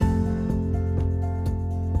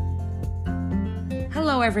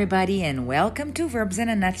Hello, everybody, and welcome to Verbs in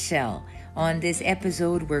a Nutshell. On this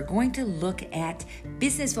episode, we're going to look at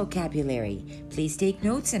business vocabulary. Please take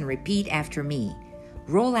notes and repeat after me.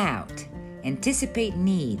 Roll out, anticipate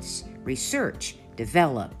needs, research,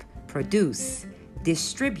 develop, produce,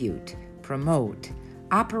 distribute, promote,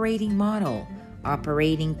 operating model,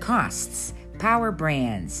 operating costs, power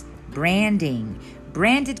brands, branding,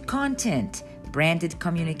 branded content, branded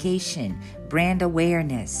communication, brand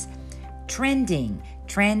awareness, trending,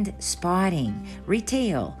 trend spotting,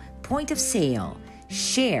 retail, point of sale,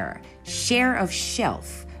 share, share of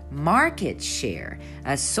shelf, market share,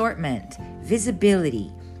 assortment,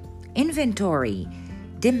 visibility, inventory,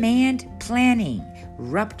 demand planning,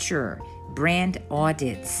 rupture, brand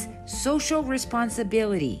audits, social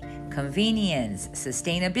responsibility, convenience,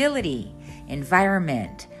 sustainability,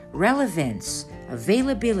 environment, relevance,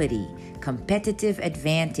 availability, competitive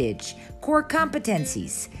advantage, core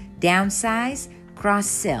competencies, downsize,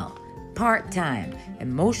 cross-sell, part-time,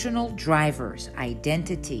 emotional drivers,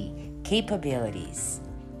 identity, capabilities.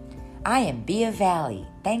 I am Bia Valley.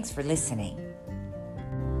 Thanks for listening.